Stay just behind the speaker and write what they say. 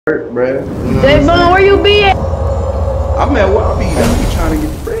hurt, bruh. J-Bone, where you be at? I'm at Wabi. I be trying to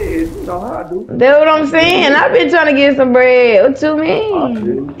get the bread. You know how I do. That's what I'm saying. I been trying to get some bread. What you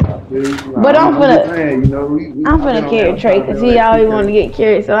mean? But I'm finna carry Trae because he always want to get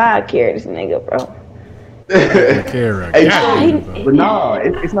carried, so I'll carry this nigga, bro. But nah,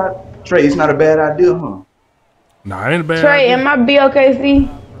 it's not Trae. It's not a bad idea, huh? Nah, it ain't a bad Trae, idea. am I BLKC?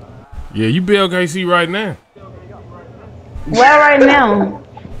 Yeah, you BLKC right now. Well, right now.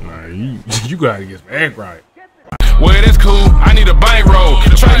 Nah, you gotta get some act right. Well, that's cool. I need a bankroll.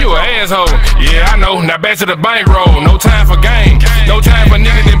 Try you an asshole. Yeah, I know. Now back to the bankroll. No time for game. No time for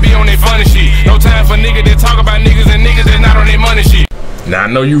niggas that be on their funny shit. No time for niggas that talk about niggas and niggas that not on their money shit. Now I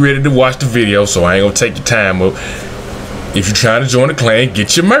know you ready to watch the video, so I ain't gonna take your time up. If you trying to join the clan,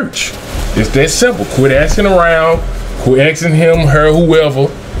 get your merch. It's that simple. Quit asking around. Quit asking him, her, whoever.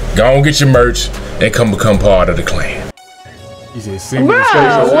 Go on, get your merch and come become part of the clan. He said, "Send me the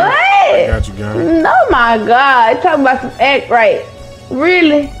Bro, what? I got you, guys. Oh my God, talking about some act right.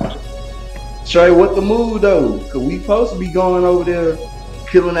 Really? Trae, what the move though? Cause we supposed to be going over there,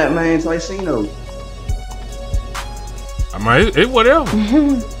 killing that man Ticino. I mean, it whatever.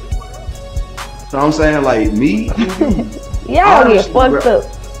 So I'm saying, like me, y'all get fucked up.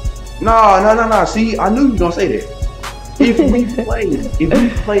 No. See, I knew you was gonna say that. If we play,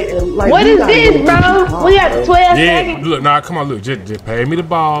 like what is this, bro? We got 12 seconds. Look, nah, come on, look, just pay me the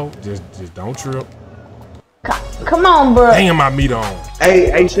ball. Just don't trip. Come on, bro. Hanging my meat on.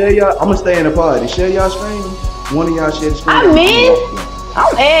 Hey, share y'all. I'm gonna stay in the party. Share y'all screen. One of y'all share the screen. I'm in.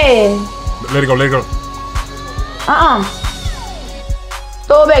 I'm ass. Let it go, let it go.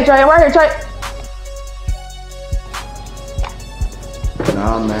 Throw it back, Trae. Right here, Trae.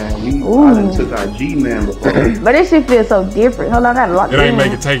 Nah, man. I done took our G-man before. But this shit feels so different. Hold on, I gotta lock it in. It ain't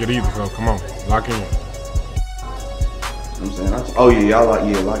make it take it either, so come on. Lock in. I'm saying, oh yeah, y'all lock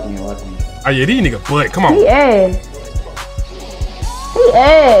in. Oh yeah, these niggas butt. Come on. He ass.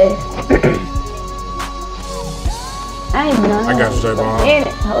 I ain't done. I got you, J-Bone.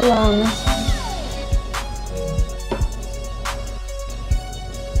 Hold on.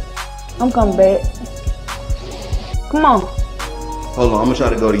 I'm coming back. Come on. Hold on, I'm gonna try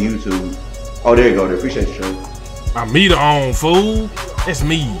to go to YouTube. Oh, there you go. There. Appreciate you, Trae. My meter on, fool. It's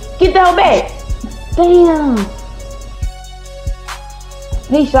me. Get the hoe back. Damn.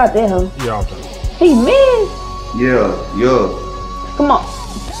 He shot that hoe. He off though. He missed. Yeah. Come on.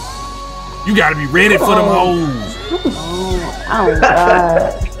 You gotta be ready for them hoes. Oh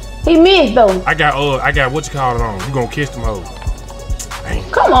God. He missed though. I got what you call it on. You gonna catch them hoes. Dang.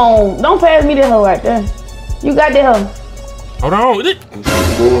 Come on. Don't pass me that hoe right there. You got that hoe. Hold on. The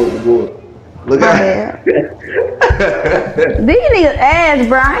board. Look at These niggas ass,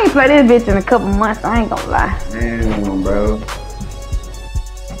 bro. I ain't played this bitch in a couple months. I ain't gonna lie. Damn, bro.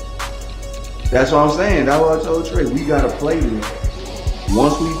 That's what I'm saying. That's what I told Trae. We gotta play this.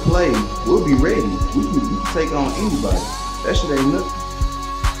 Once we play, we'll be ready. We can take on anybody. That shit ain't nothing.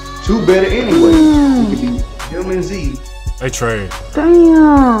 Two better anyway. We can be him and Z. They trade.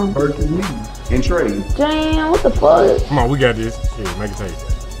 Damn. Versus me and Trae. Damn, what the fuck? Come on, we got this. Shit, make it take.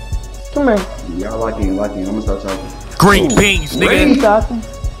 Come here. Y'all lock in. I'm gonna start talking. Green beans, nigga. You talking?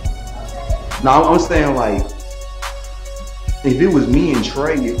 No, I'm saying like, if it was me and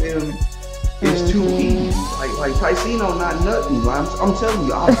Trae, you feel me? It's too easy. Like Ticino, not nothing. Like, I'm telling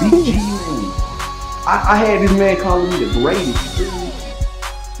you, I'll beat G-Man. I had this man calling me the greatest.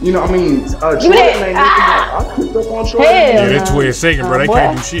 You know what I mean? Jordan, I picked up on Jordan. Yeah, that's 12 seconds, bro. They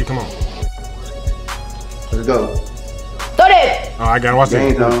can't do shit. Come on. Let's go. Throw that. Oh, I gotta watch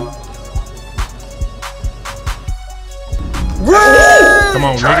that. Come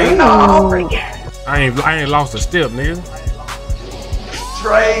on, nigga. I ain't lost a step, nigga.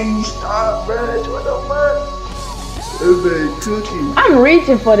 Trae, stop, bro. What the fuck? This been cooking. I'm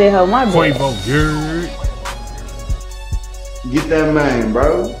reaching for that hoe, my boy. Get that man,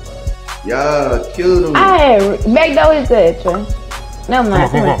 bro. Yeah, killed him. I had back door his ass, Trae. Never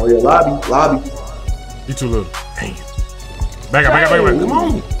mind. Come on. Oh yeah, lobby. You too little. Dang it. Back up. Come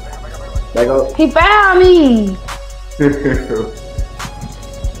on. Back up. He found me.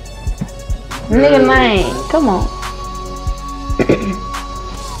 Nigga lane. Come on.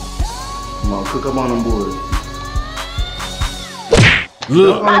 Come on, cook up on them boys.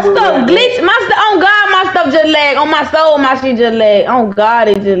 Look. My stuff glitch. My stuff. On God, my stuff just lag. On my soul, my shit just lag. On God,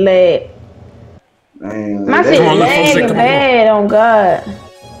 it just lag. Man, my shit lagging bad. On God.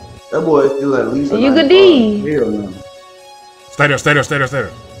 That boy is still at least. You could D. Hell no. Stay there. See what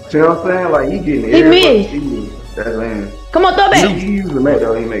I'm saying? Like he getting he missed. That's man. Come on, throw back. He used to make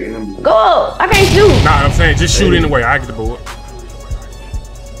though. He making him. Go up. I can't shoot. Nah, I'm saying just shoot anyway. I get the board.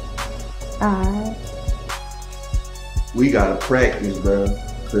 Alright. We gotta practice, bro.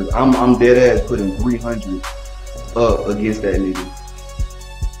 Cause I'm dead ass putting 300 up against that nigga.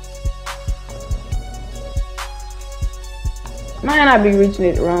 Man, I be reaching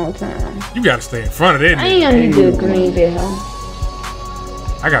at the wrong time. You gotta stay in front of that I nigga. ain't gonna need to green that hoe.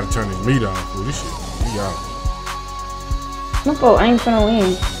 I gotta turn this meat off, fool. This shit be off. No folk ain't finna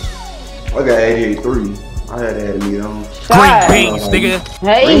win. I got 88.3. I had to have the meat on. Green beans, nigga.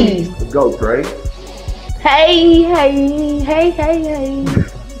 Hey. Let's go, Trae. Hey.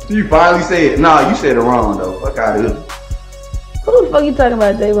 You finally said, nah, you said it wrong though. Fuck out of here. Who the fuck you talking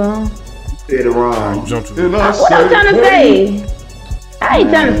about, J-Bone? You said it wrong. Jump to And I What I'm trying to say? I ain't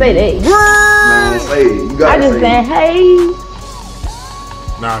trying to say that. Man, say it. You I gotta just say saying, it. hey.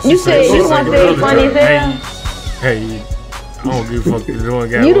 Nah, You said you want to say it funny as hell. Hey, I don't give a fuck. You the one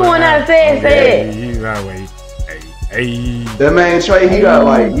got You the one that said it. He's not wait. Hey. That man Trae, he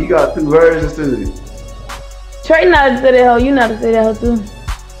got two versions to it. Trae know how to say that hoe. You know how to say that hoe too.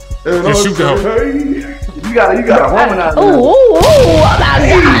 Just shoot the hoe. You gotta harmonize. Ooh, oh my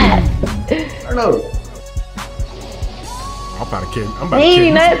God. I know. I'm about to kill. He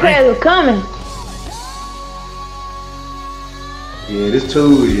ain't know that pass was coming. Yeah, this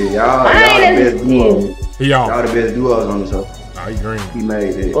two, yeah, y'all the best duos. Y'all the best duos on this hoe. Oh, he green. He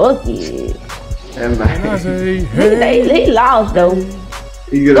made it. Fuck it. And man, I say, hey. He lost though.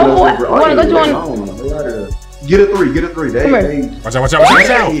 he get Go boy. Wanna go join? Get a three. Come here. Watch out.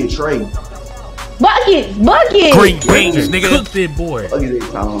 Yeah, Trae. Buckets. Green beans, nigga. Cook that boy. Look at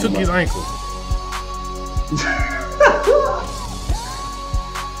that time. Took his ankle.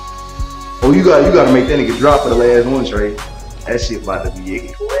 Oh, you gotta make that nigga drop for the last one, Trae. That shit about to be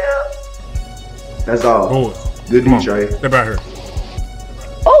it. That's all. Boys. Good D, Trae. Step out here.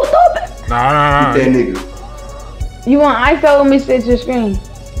 Oh, stop it. Nah. That nigga. You want ISO with me set your screen?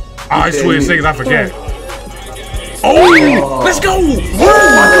 I swear in seconds, I forgot. Oh, let's go.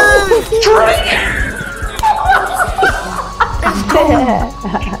 Let's go.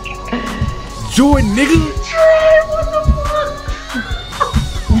 Jordan, nigga.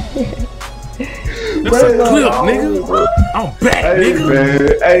 That's a clip, nigga. I'm back,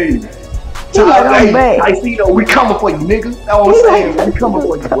 nigga. Hey, man. I see though, we coming for you, nigga. That's what I'm saying. We coming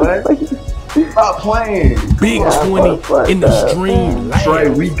for you, boy. Stop playing. Big 20 in the stream.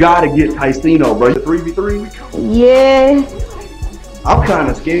 Trae, we gotta get Ticino, bro. 3v3. Yeah. I'm kind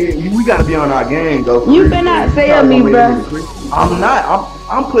of scared. We gotta be on our game, though. You cannot say of me, bro. I'm not.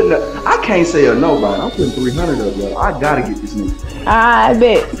 I'm putting. I can't say of nobody. I'm putting 300 up, bro. I gotta get this nigga. I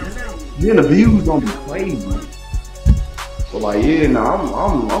bet. Then the views gonna be crazy. So like, yeah,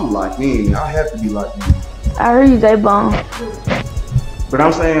 I'm locked in. I have to be locked in. I heard you, J-Bone. But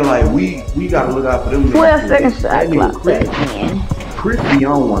I'm saying like we gotta look out for them. 12 seconds shot clock. Chris be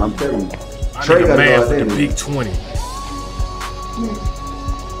on one. I'm telling you. Trae got man for the big 20.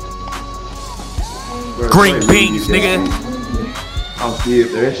 Green beans, nigga. I'm scared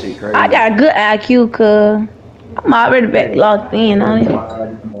for that shit crazy. I got a good IQ, cuz. I'm already back locked in on it.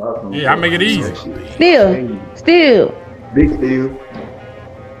 Yeah, I make it easy. Still. Big steal.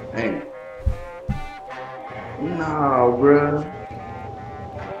 Dang. Nah, bruh.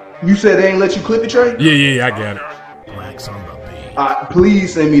 You said they ain't let you clip it, Trae? Yeah, I got it.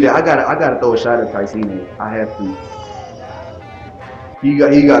 Please send me that. I gotta throw a shot at Ticino. I have to. He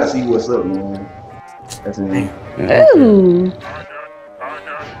gotta see what's up, man. That's it. Ooh.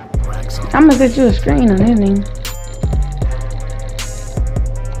 I'm gonna get you a screen on this thing.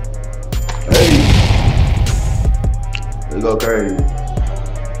 Hey. Let's go crazy.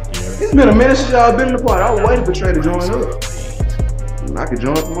 It's been a minute since y'all been in the party. I was waiting for Trae to join up. And I could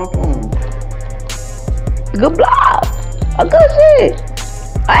join from my phone. Good block. A good shit.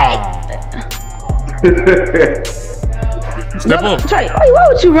 Hey. Step up. Trae, why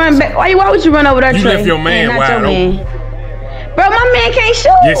would you run back? Why would you run over that Trae? You left your man wide open. Bro, my man can't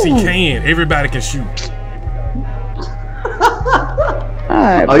shoot. Yes, he can. Everybody can shoot.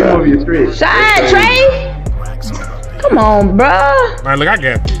 Alright, oh, you want to be a stretch? Shot, Trae. Come on, bro. Man, look, I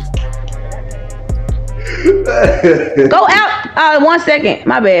got this. Go out. 1 second.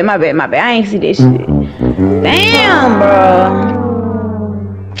 My bad. I ain't see this shit. Damn, bro.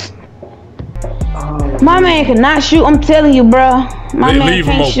 My man cannot shoot. I'm telling you, bro. My man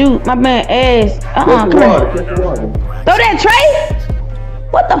can't shoot. My man ass. Come on. Throw that,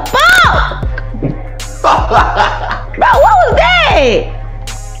 Trae. What the fuck? Bro, what was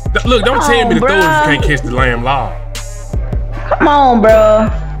that? Look, don't tell me to throw if you can't catch the lamb live. Come on, bro.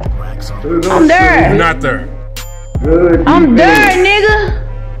 I'm there. You're not there. I'm there,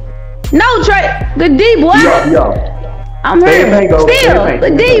 nigga. No, Trae. Good D, boy. I'm here. Still, the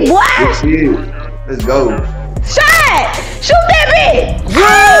D, boy. Let's go. Shot! Shoot that bitch!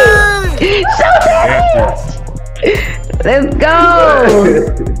 Shoot that bitch! Let's go!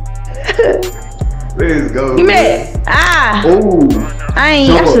 Let's go. Give me that. Ah! Ooh.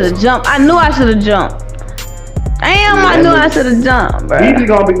 I should have jumped. I knew I should have jumped. Damn, I knew I should have jumped, bro. He's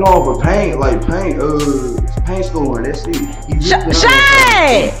gonna be going for paint, paint scoring. That's it.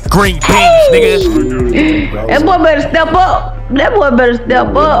 Shot! Green beans, nigga. That boy better step up. That boy better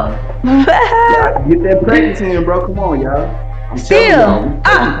step up. Get that practice in, bro. Come on, y'all. I'm Still.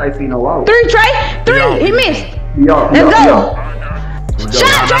 telling y'all. 3, Trae. 3. He missed. Let's go.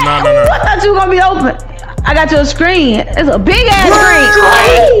 Shot, Trae. I thought you were gonna be open. I got your screen. It's a big ass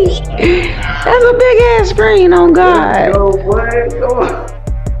screen. That's a big ass screen, on God. Go, boy. Go.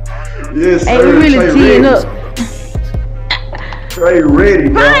 Yes, hey, we really teeing up. Trae ready,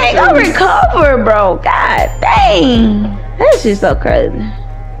 bro. I ain't gonna recover, bro. God dang. That shit's so crazy.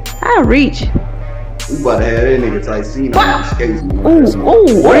 I reach. We about to have that nigga Tyceno on skates. Ooh.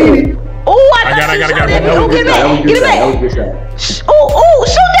 I got it. Get it back. Get it back. Shoot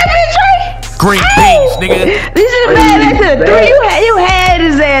that bitch, Trae. Green beans, nigga. This is bad. That's a 3. You had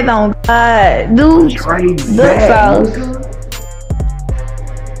his ass on God, dude. Duck sauce.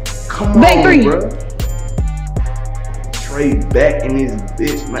 Come on, back 3. Bro. Trae back in his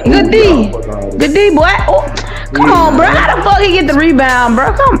bitch, man. Good D. Good D, boy. Oh, come on, bro. How the fuck he get the rebound,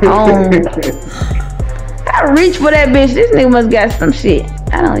 bro? Come on. I reach for that bitch. This nigga must got some shit.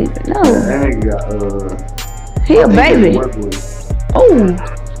 I don't even know. That nigga got, he a baby. Oh.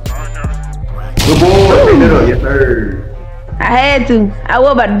 Good boy. Pick it up. Yes, sir. I had to. I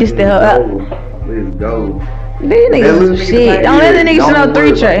was about to diss her up. Let's go. These niggas some shit. Don't let the niggas know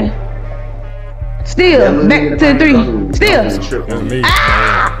 3, Trae. Still, back to the 3. Still.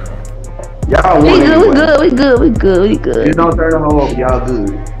 Y'all we good. Just don't turn the hole up. Y'all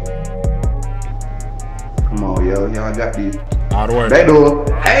good. Come on, yo. Y'all got this. All the way. Back door.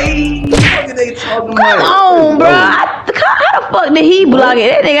 Hey, what are they talking about? Come on, bro. How the fuck did he block it?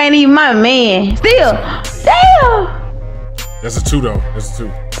 That nigga ain't even my man. Still. Damn. That's a 2, though. That's a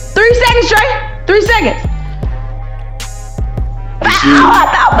 2. 3 seconds, Trae. 3 seconds. I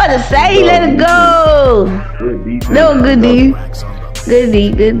thought I was about to say, let it go. No, good D. Good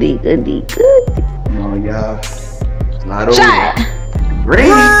D. Come on, y'all. It's not over. Shot.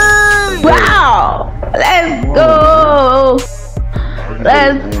 Green. Wow. Let's go.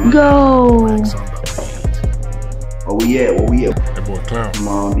 Let's go. Where we at? That boy clown. Come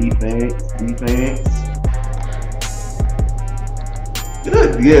on, defense.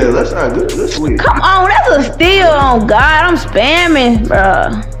 Good, yeah, let's try good switch. Come on, that's a steal on God. I'm spamming, bro.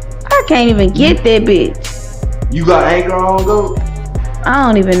 I can't even get that bitch. You got anchor on, go? I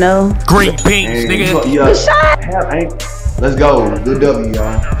don't even know. Green beans, nigga. Good shot. Have anchor. Let's go. Good W,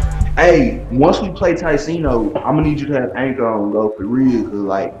 y'all. Hey, once we play Tyceno, I'm gonna need you to have anchor on, go, for real, cause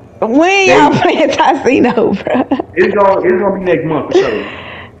like. When y'all playing Tyceno, bro? It's gonna be next month for sure.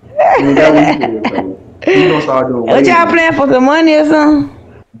 We gonna start doing. What y'all playing for, some money or something?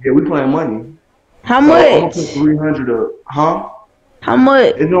 Yeah, we playing money. How much? I'm gonna put 300 up, huh? How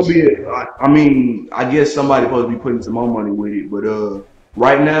much? It's gonna be. I mean, I guess somebody supposed to be putting some more money with it, but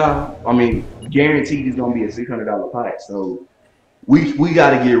right now, I mean, guaranteed it's gonna be a $600 pot. So we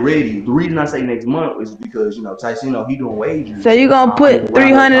gotta get ready. The reason I say next month is because Tyceno, he doing wagers. So you gonna put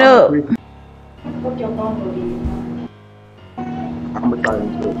 300 up? I'm gonna try to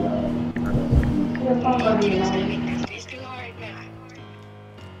do it, y'all.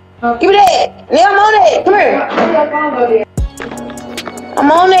 Give me that. Yeah, I'm on it. Come here. I'm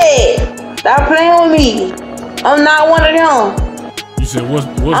on it. Stop playing with me. I'm not one of them. You said what's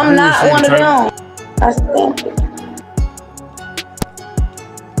I'm not one of them. I stamped it.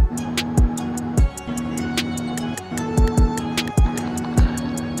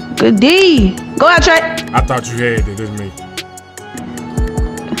 Good D. Go out, Trae. I thought you had it. That's me.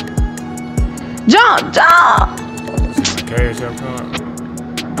 Jump. Cash out card.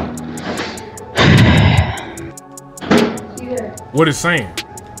 What it's saying?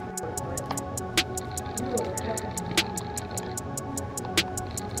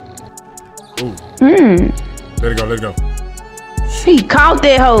 Ooh. Let it go. He caught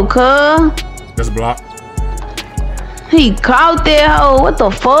that hoe, cuz. That's a block. He caught that hoe. What the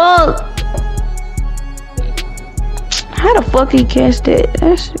fuck? How the fuck he catch that?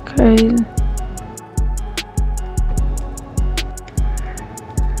 That shit crazy.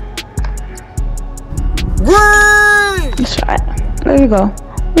 That's right. There you go.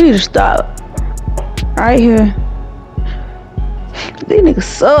 We need to stop. Right here. These niggas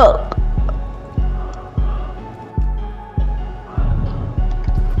suck.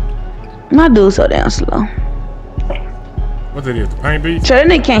 My dude's so damn slow. What that is? The paint beat? Trae, that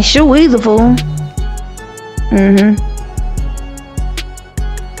nigga can't shoot either, fool.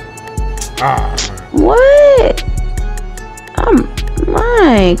 Ah. What?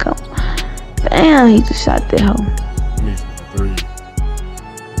 Man, come. Damn, he just shot that hoe. Need some three.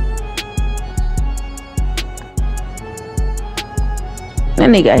 That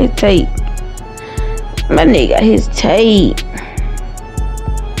nigga got his tape. That nigga got his tape.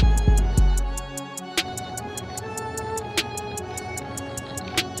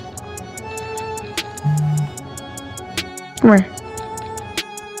 Come here.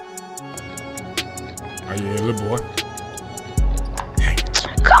 Oh yeah, little boy.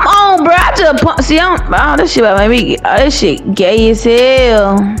 Come on, bro. I just pump. See, oh, this shit about me. Oh, this shit gay as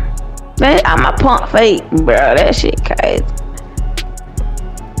hell. Man, I'm a pump fake, bro. That shit crazy.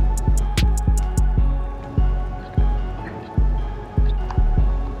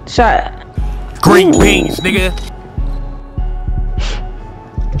 Shot. Green beans, nigga.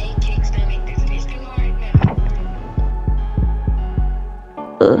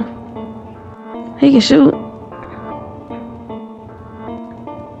 He can shoot.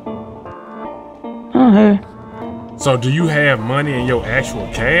 Oh, here. So do you have money in your actual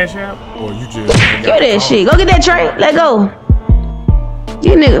cash app, or you just Get that shit. Go get that Trae. Let go.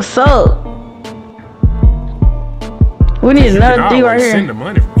 You niggas suck. We need another 3 right here. Send the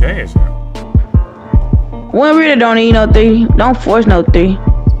money from cash app. We really don't need no 3. Don't force no 3.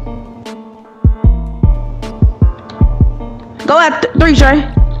 Go at 3, Trae.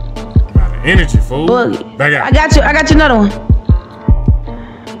 About the energy, fool. Boogie. Back out. I got you. I got you another one.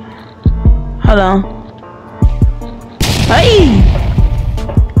 Hold on. Hey!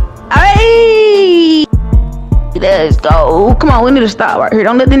 Hey! Let's go. Come on, we need to stop right here.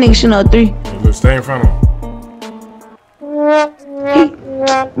 Don't let the nigga shoot no 3. Hey, look, stay in front of him.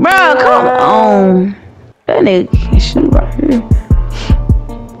 Bro, come on. That nigga can shoot right here.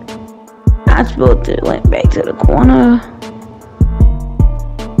 I supposed to went back to the corner.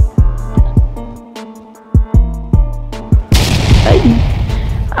 Hey.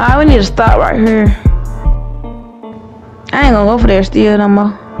 Alright, we need to stop right here. I ain't gonna go for there still no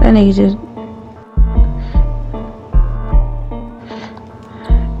more. That nigga just.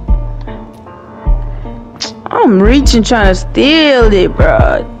 I'm reaching trying to steal it,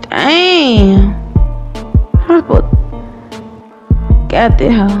 bro. Damn. How about got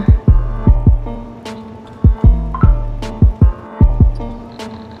that hoe?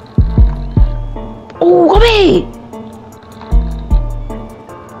 Oh, go back.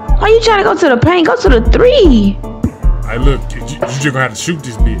 Why you trying to go to the paint? Go to the 3. Hey, look, you just gonna have to shoot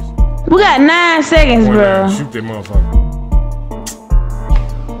this bitch. We got 9 seconds, bro. Shoot that motherfucker.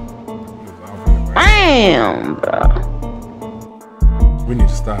 Damn, bro. We need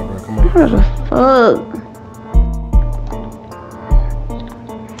to stop, bro. Come on. What the fuck?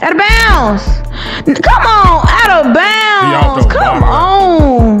 Out of bounds. Come on, out of bounds. Come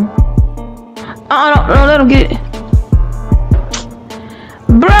on. Don't let him get it.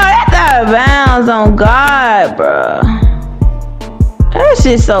 Bro, that's out of bounds on God, bro. That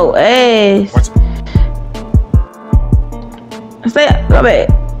shit so ass. Watch it. Stay up, go back.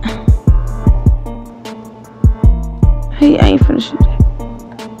 He ain't finna shoot that.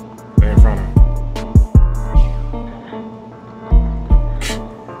 Stay in front of him.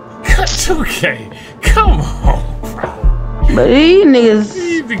 2K. Come on, bro. But these niggas.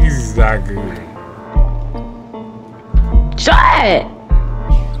 These niggas is not good. Shot.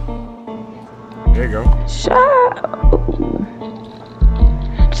 There you go. Shot.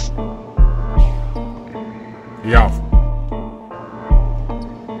 He off.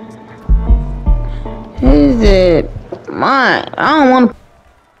 Is it mine? I don't want to.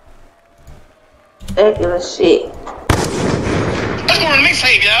 Regular shit. What's going on the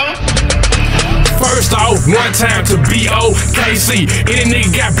mixtape, yo? First off, one time to BOKC. Any nigga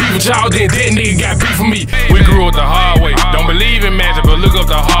got beef with y'all, then that nigga got beef with me. We grew up the hard way. Don't believe in magic, but look up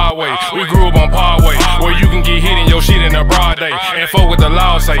the hard way. We grew up on Parkway, where you can get hit in your shit in a broad day. And fuck what the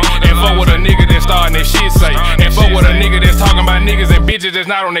law say. And fuck what a nigga that's starting their shit say. And fuck what a nigga that's talking about niggas and bitches that's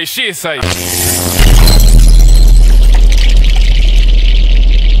not on their shit say.